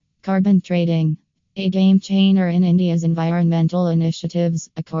Carbon trading. A game changer in India's environmental initiatives,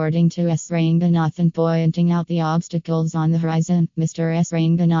 according to S. Ranganathan, pointing out the obstacles on the horizon. Mr. S.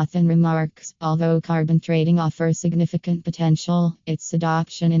 Ranganathan remarks, although carbon trading offers significant potential, its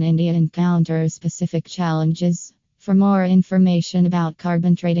adoption in India encounters specific challenges. For more information about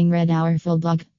carbon trading, read our full blog.